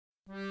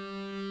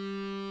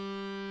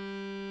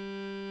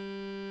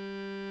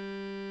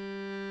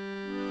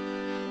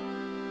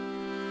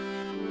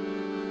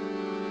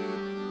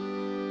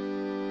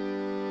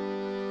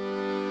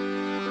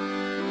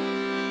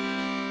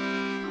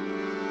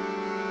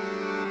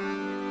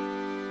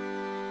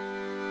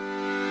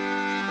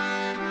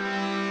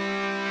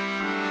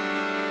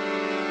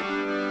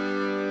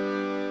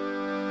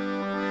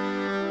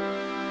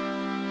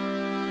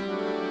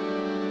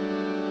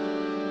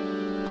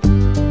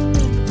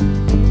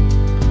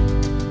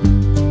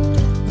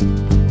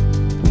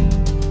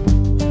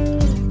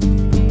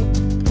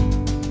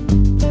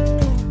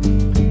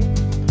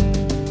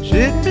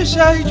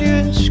beside you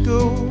in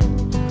school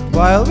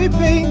while we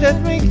paint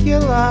and make you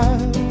laugh.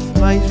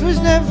 Mine was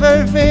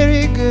never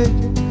very good.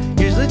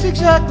 Yours looked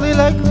exactly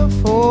like the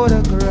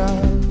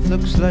photograph.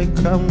 Looks like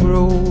I'm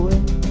growing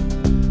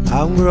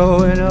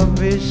up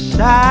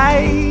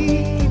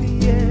beside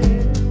you.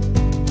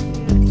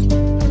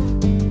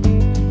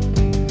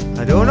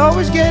 I don't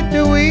always get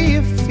the way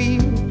you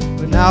feel,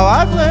 but now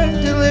I've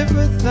learned to live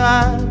with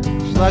that.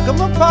 It's like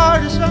I'm a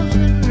part of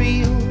something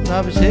real. I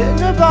was hitting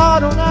the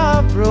bottle, now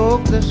I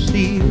broke the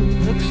seal.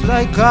 Looks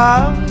like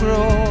I'm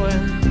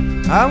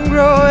growing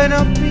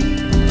up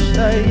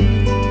beside you.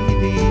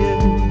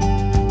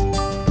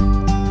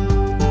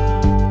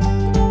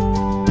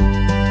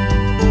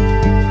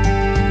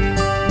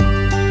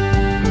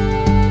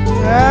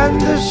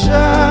 And the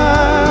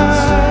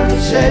sun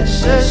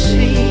sets the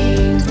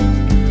scene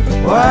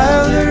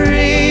while the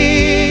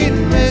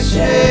rain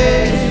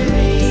misses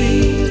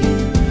me,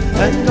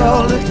 and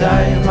all the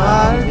time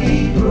I'll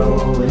be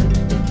growing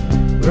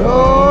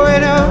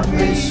up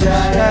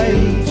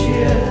beside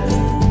you.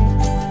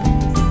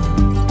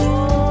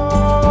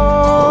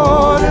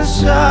 Oh, the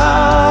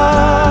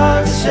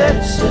sun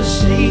sets the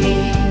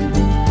scene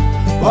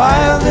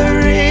while the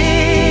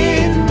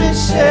rain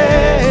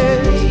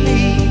misses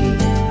me,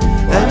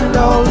 and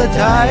all the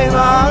time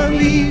I'll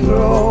be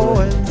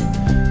growing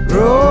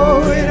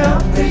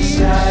up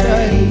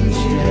beside you.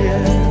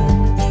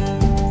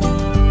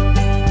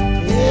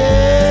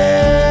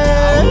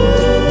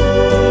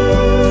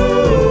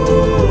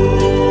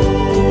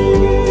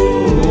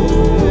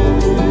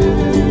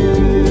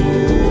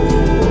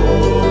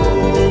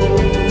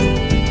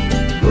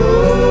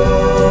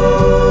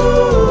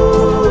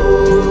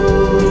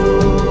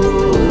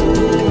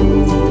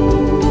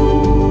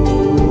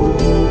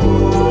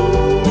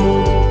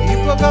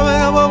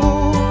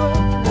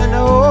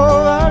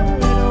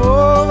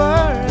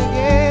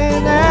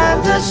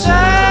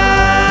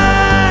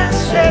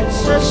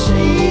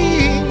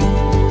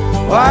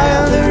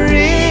 While the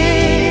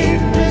rain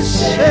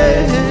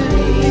misses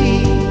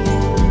me,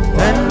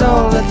 and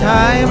all the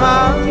time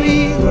I'll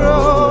be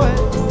growing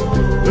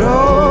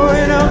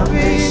up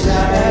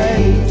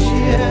beside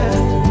you.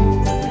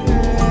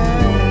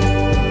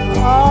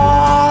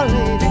 Oh,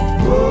 lady,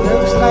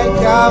 looks like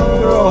I'm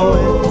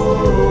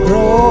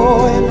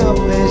growing up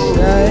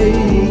beside you.